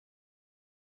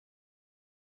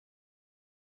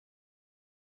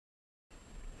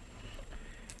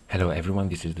Hello everyone,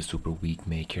 this is the Super Wig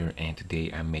Maker, and today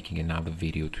I'm making another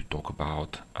video to talk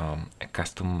about a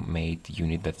custom-made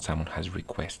unit that someone has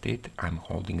requested. I'm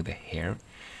holding the hair.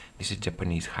 This is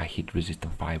Japanese high heat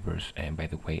resistant fibers, and by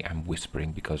the way, I'm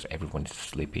whispering because everyone is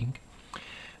sleeping.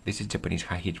 This is Japanese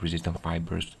high heat resistant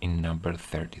fibers in number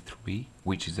 33,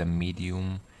 which is a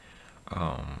medium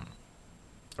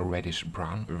reddish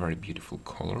brown, a very beautiful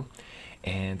color.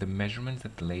 And the measurements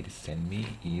that the lady sent me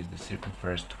is the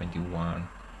circumference 21,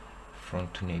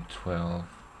 front to nape 12,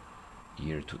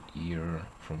 ear to ear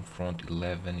from front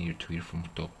 11, ear to ear from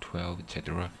top 12,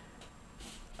 etc.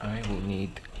 I will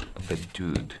need the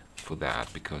dude for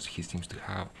that because he seems to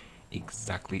have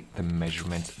exactly the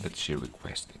measurements that she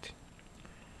requested.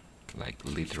 Like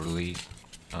literally,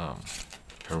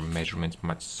 her measurements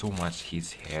match so much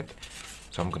his head.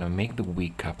 So I'm gonna make the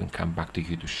wig up and come back to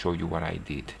you to show you what I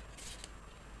did.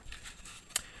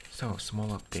 So, small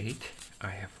update. I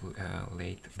have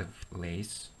laid the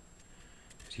lace,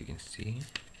 as you can see,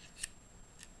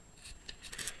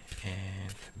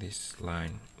 and this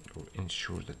line will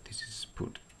ensure that this is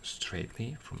put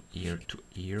straightly from ear to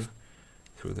ear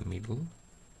through the middle.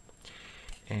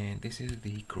 And this is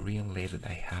the Korean lace that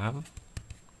I have,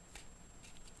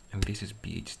 and this is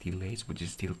BHT lace, which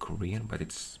is still Korean, but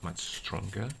it's much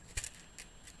stronger.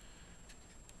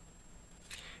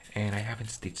 And I haven't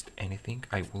stitched anything.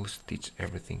 I will stitch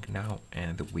everything now,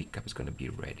 and the wig cap is gonna be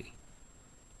ready.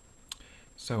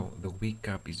 So the wig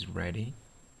cap is ready.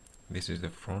 This is the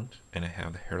front, and I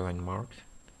have the hairline marked.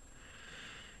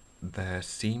 The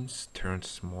seams turned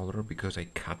smaller because I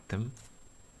cut them.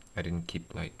 I didn't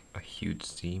keep like a huge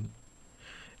seam,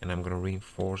 and I'm gonna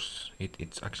reinforce it.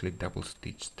 It's actually double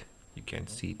stitched. You can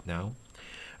see it now.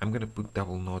 I'm gonna put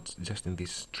double knots just in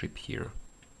this strip here,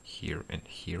 here, and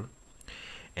here.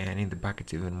 And in the back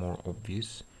it's even more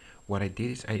obvious. What I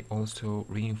did is I also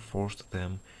reinforced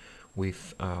them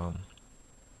with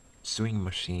sewing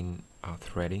machine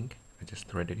threading. I just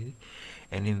threaded it,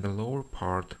 and in the lower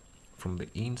part from the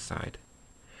inside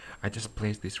I just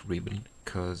placed this ribbon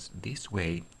because this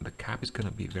way the cap is gonna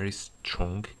be very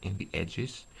strong in the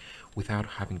edges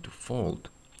without having to fold,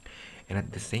 and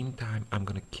at the same time I'm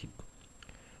gonna keep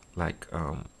like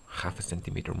half a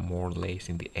centimeter more lace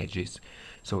in the edges,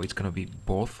 so it's gonna be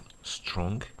both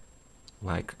strong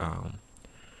like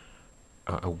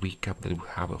a wig cap that will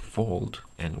have a fold,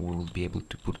 and we will be able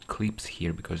to put clips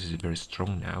here because it's very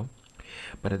strong now,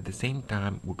 but at the same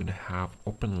time we're gonna have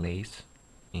open lace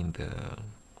in the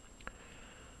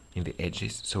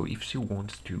edges, so if she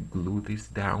wants to glue this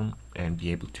down and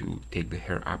be able to take the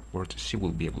hair upwards, she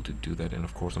will be able to do that. And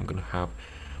of course I'm gonna have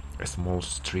a small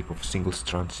strip of single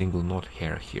strand, single knot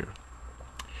hair here.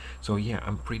 So yeah,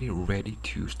 I'm pretty ready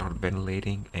to start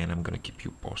ventilating, and I'm gonna keep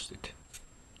you posted.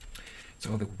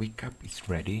 So the wig cap is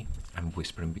ready. I'm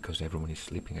whispering because everyone is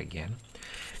sleeping again,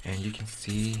 and you can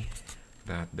see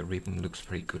that the ribbon looks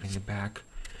very good in the back.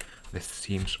 The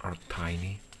seams are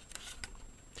tiny.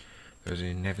 There's an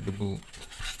inevitable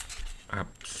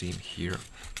up seam here,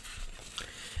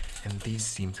 and these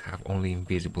seams have only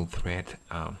invisible thread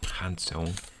hand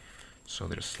sewn, so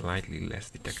they're slightly less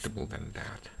detectable than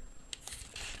that.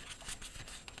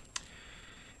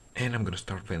 And I'm gonna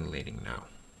start ventilating now.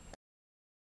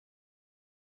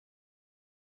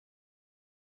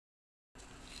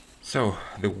 So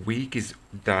the wig is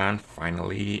done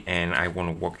finally, and I want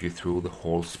to walk you through the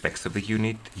whole specs of the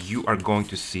unit. You are going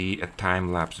to see a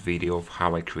time-lapse video of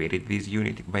how I created this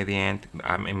unit by the end.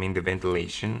 I mean the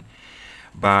ventilation.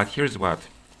 But here's what.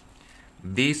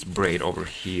 This braid over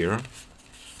here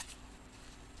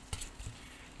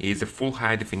is a full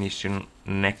high definition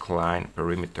neckline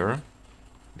perimeter.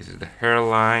 This is the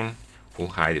hairline, full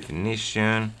high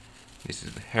definition. This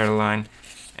is the hairline,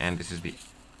 and this is the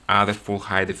other full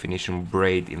high definition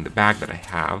braid in the back that I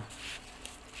have.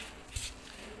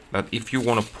 But if you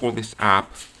want to pull this up,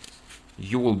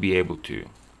 you will be able to,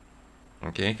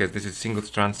 okay, because this is single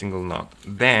strand, single knot.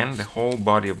 Then the whole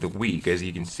body of the wig, as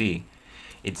you can see,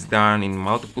 it's done in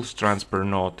multiple strands per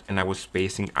knot, and I was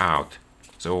spacing out.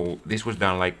 So this was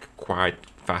done like quite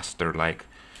faster, like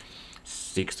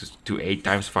 6 to 8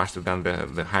 times faster than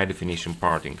the high definition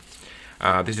parting.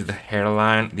 This is the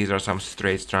hairline. These are some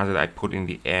straight strands that I put in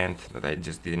the end that I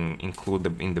just didn't include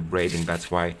in the braid, and that's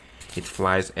why it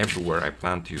flies everywhere. I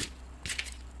plan to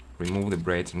remove the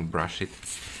braids and brush it.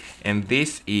 And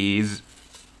this is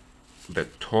the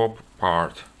top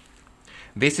part.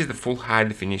 This is the full high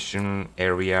definition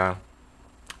area.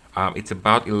 It's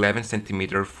about 11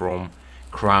 centimeters from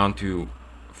crown to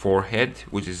forehead,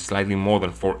 which is slightly more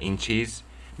than 4 inches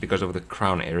because of the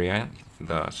crown area,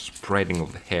 the spreading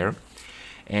of the hair.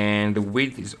 and the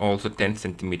width is also 10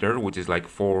 centimeter, which is like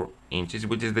 4 inches,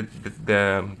 which is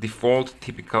the default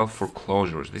typical for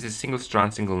closures. This is single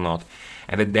strand, single knot,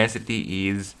 and the density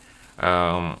is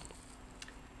a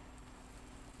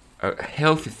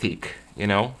healthy thick, you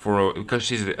know, for because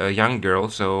she's a young girl,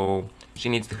 so she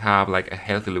needs to have like a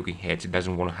healthy looking head. She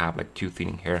doesn't want to have like too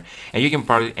thin hair, and you can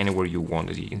part it anywhere you want.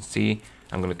 As you can see,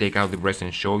 I'm gonna take out the breast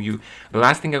and show you. The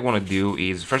last thing I want to do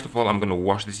is, first of all, I'm gonna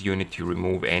wash this unit to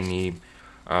remove any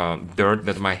dirt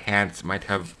that my hands might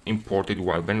have imported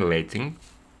while ventilating,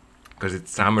 because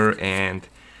it's summer and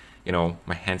you know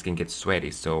my hands can get sweaty,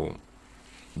 so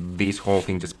this whole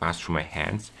thing just passed through my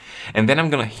hands. And then I'm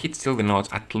gonna heat seal the knots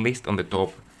at least on the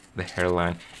top, the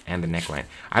hairline, and the neckline.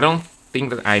 I don't think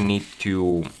that I need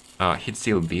to heat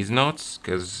seal these knots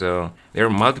because there are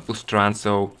multiple strands,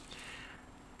 so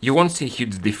you won't see a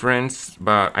huge difference,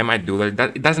 but I might do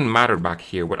that. It doesn't matter back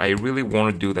here. What I really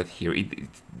want to do that here, it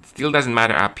still doesn't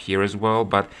matter up here as well,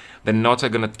 but the knots are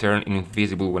gonna turn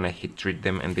invisible when I heat treat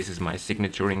them, and this is my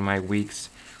signature in my wigs.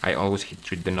 I always heat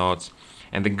treat the knots.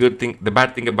 And the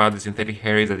bad thing about the synthetic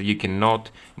hair is that you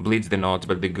cannot bleach the knots,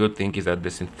 but the good thing is that the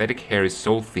synthetic hair is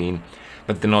so thin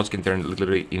that the knots can turn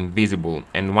literally invisible.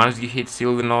 And once you heat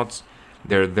seal the knots,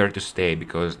 they're there to stay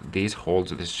because this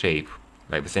holds the shape.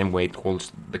 Like the same way it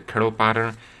holds the curl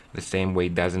pattern, the same way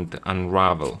it doesn't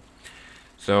unravel.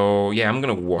 So yeah, I'm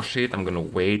gonna wash it. I'm gonna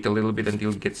wait a little bit until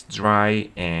it gets dry,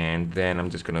 and then I'm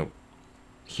just gonna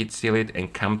heat seal it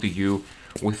and come to you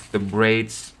with the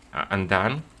braids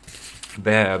undone.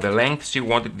 The length she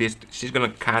wanted this, she's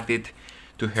gonna cut it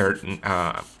to her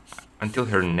until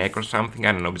her neck or something.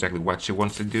 I don't know exactly what she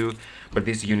wants to do, but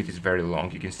this unit is very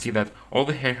long. You can see that all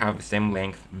the hair have the same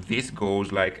length. This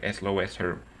goes like as low as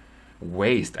her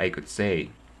waist, I could say,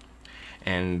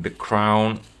 and the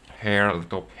crown hair, the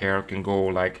top hair, can go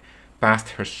like past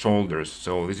her shoulders.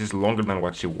 So this is longer than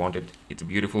what she wanted. It's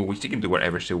beautiful, which she can do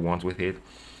whatever she wants with it.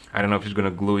 I don't know if she's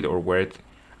gonna glue it or wear it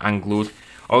unglued.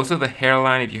 Also, the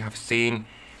hairline, if you have seen,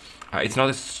 it's not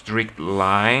a strict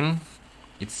line.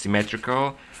 It's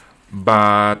symmetrical,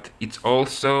 but it's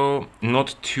also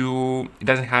not too. It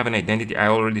doesn't have an identity. I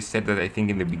already said that, I think,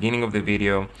 in the beginning of the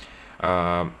video,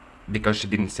 because she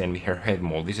didn't send me her head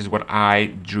mold. This is what I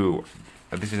drew.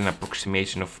 This is an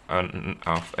approximation of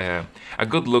a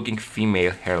good-looking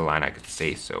female hairline, I could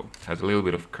say so. It has a little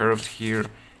bit of curves here,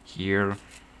 here,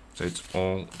 so it's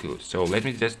all good. So let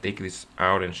me just take this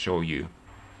out and show you.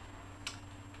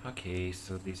 Okay,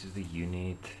 so this is the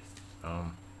unit.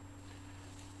 You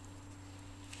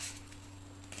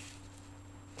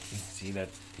can see that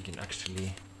you can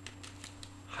actually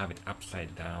have it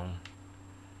upside down.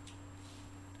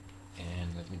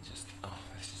 And let me just, oh,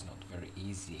 this is not very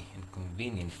easy and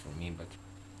convenient for me, but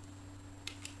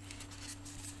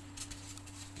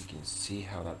you can see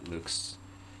how that looks.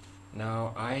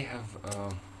 Now I have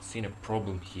seen a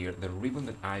problem here. The ribbon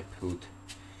that I put,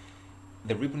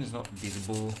 the ribbon is not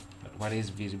visible, but what is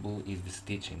visible is the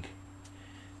stitching.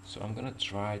 So I'm gonna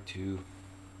try to,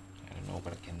 I don't know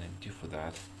what can I do for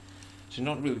that. So I'm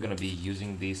not really gonna be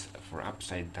using this for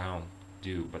upside down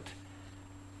but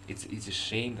it's a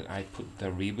shame that I put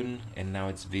the ribbon and now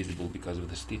it's visible because of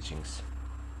the stitchings.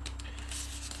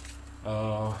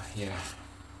 Yeah.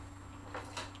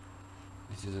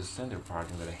 This is a center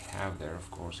parting that I have there.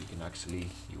 Of course,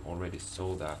 you already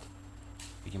saw that.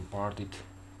 You can part it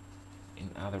in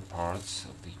other parts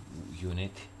of the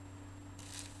unit,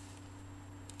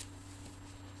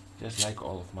 just like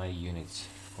all of my units,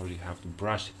 or you have to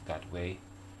brush it that way.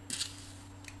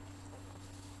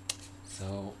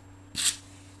 So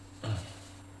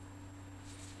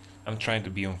I'm trying to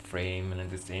be on frame and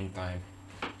at the same time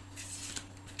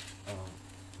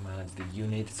manage the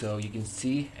unit, so you can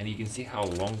see, and you can see how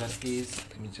long that is.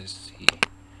 Let me just see.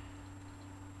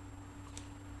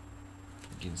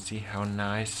 You can see how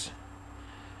nice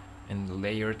and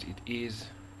layered it is.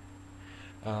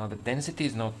 The density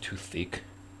is not too thick.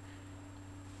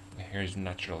 The hair is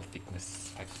natural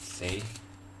thickness, I could say.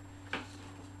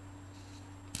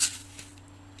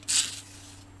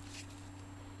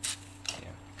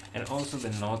 Yeah. And also the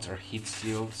knots are heat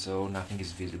sealed, so nothing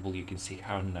is visible. You can see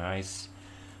how nice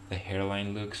the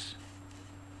hairline looks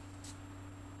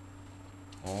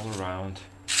all around,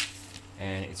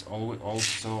 and it's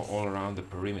also all around the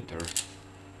perimeter.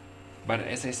 But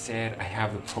as I said, I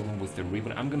have a problem with the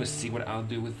ribbon. I'm gonna see what I'll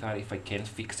do with that. If I can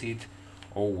fix it,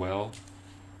 oh well.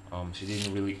 She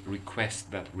didn't really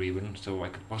request that ribbon, so I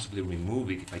could possibly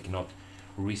remove it if I cannot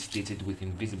restitch it with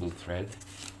invisible thread,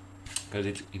 because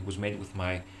it was made with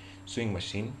my sewing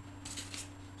machine.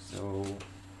 So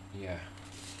yeah,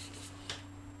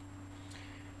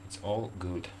 it's all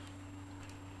good.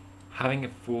 Having a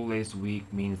full lace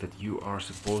wig means that you are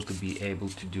supposed to be able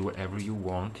to do whatever you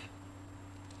want.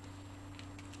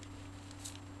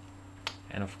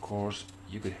 And of course,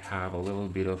 you could have a little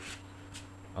bit of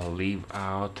a leave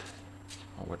out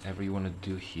or whatever you want to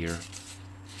do here,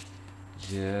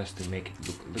 just to make it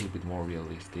look a little bit more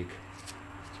realistic.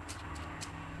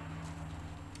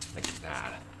 Like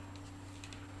that.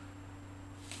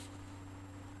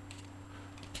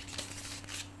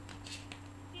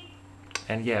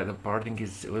 And yeah, the parting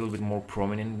is a little bit more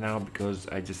prominent now because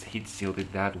I just heat sealed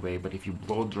it that way, but if you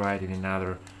blow dry it in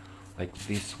another, like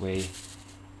this way,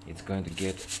 it's going to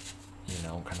get, you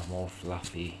know, kind of more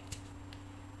fluffy.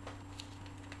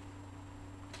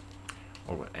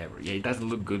 Or whatever. Yeah, it doesn't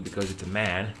look good because it's a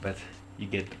man, but you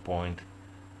get the point.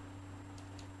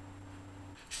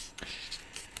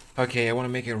 Okay, I want to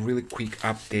make a really quick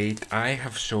update. I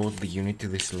have showed the unit to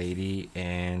this lady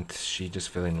and she just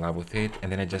fell in love with it. And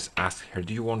then I just asked her,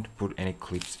 do you want to put any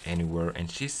clips anywhere?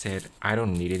 And she said, I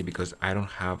don't need it because I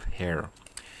don't have hair.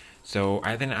 So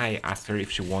then I asked her if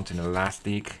she wants an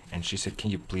elastic and she said,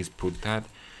 can you please put that?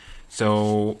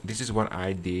 So this is what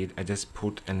I did. I just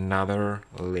put another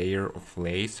layer of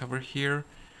lace over here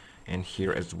and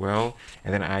here as well,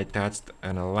 and then I attached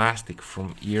an elastic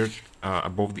from ear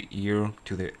above the ear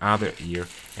to the other ear,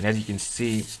 and as you can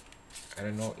see, I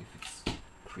don't know if it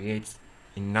creates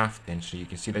enough tension. You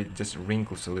can see that it just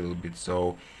wrinkles a little bit,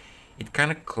 so it kind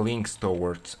of clings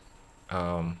towards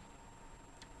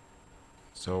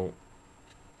so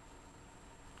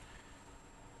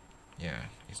yeah,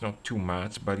 it's not too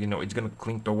much, but you know, it's gonna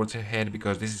cling towards her head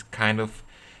because this is kind of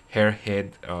her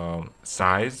head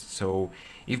size. So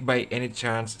if by any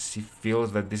chance she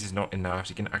feels that this is not enough,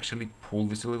 she can actually pull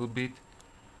this a little bit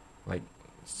like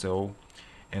so,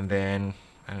 and then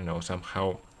I don't know,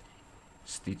 somehow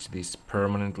stitch this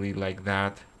permanently like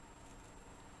that,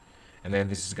 and then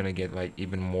this is gonna get like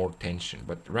even more tension.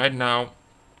 But right now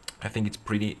I think it's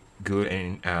pretty good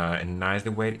and nice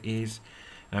the way it is.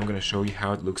 And I'm gonna show you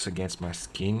how it looks against my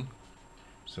skin.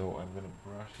 So I'm gonna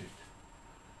brush it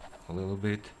a little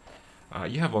bit.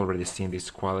 You have already seen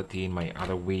this quality in my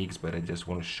other wigs, but I just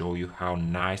want to show you how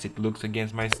nice it looks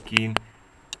against my skin.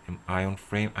 Am I on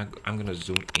frame? I'm gonna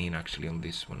zoom in actually on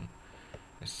this one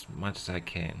as much as I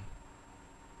can.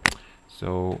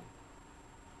 So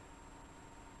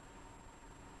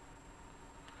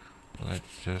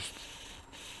let's just,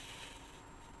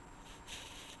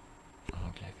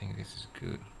 okay, I think this is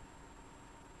good.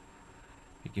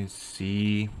 You can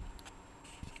see,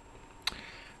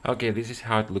 okay, this is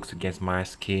how it looks against my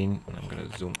skin. I'm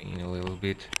gonna zoom in a little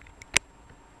bit.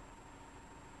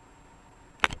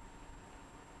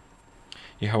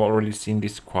 You have already seen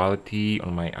this quality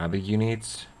on my other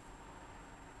units.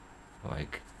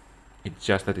 Like, it's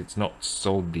just that it's not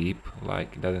so deep.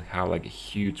 Like, it doesn't have like a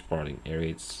huge parting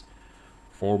area. It's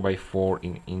 4 by 4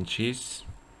 in inches.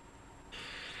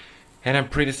 And I'm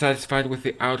pretty satisfied with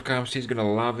the outcome. She's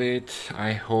gonna love it.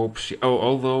 I hope she,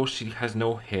 although she has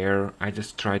no hair, I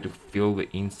just try to feel the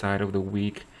inside of the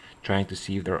wig, trying to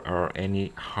see if there are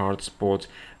any hard spots.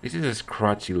 This is a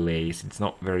scratchy lace. It's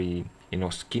not very, you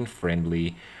know, skin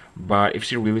friendly, but if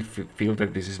she really feels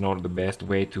that this is not the best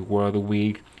way to wear the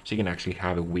wig, she can actually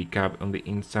have a wig cap on the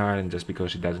inside, and just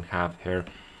because she doesn't have hair,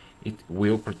 it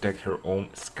will protect her own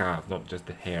scalp, not just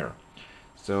the hair.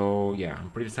 So yeah, I'm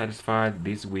pretty satisfied.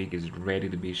 This wig is ready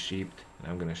to be shipped, and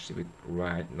I'm gonna ship it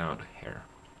right now to her.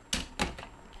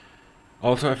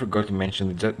 Also, I forgot to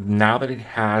mention that now that it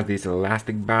has this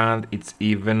elastic band, it's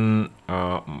even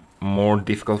more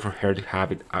difficult for her to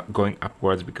have it going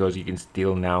upwards, because you can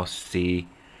still now see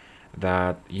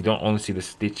that you don't only see the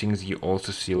stitchings, you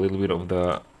also see a little bit of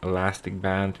the elastic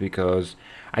band, because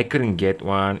I couldn't get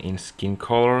one in skin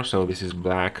color, so this is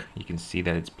black. You can see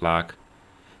that it's black.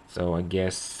 So I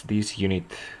guess this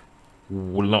unit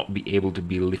will not be able to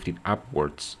be lifted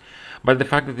upwards. But the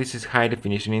fact that this is high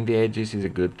definition in the edges is a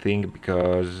good thing,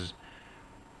 because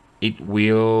it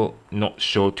will not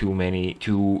show too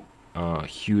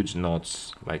huge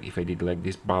knots. Like if I did like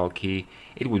this bulky,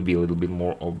 it would be a little bit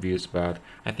more obvious, but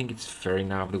I think it's fair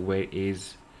enough the way it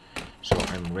is. So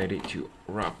I'm ready to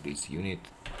wrap this unit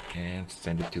and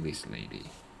send it to this lady.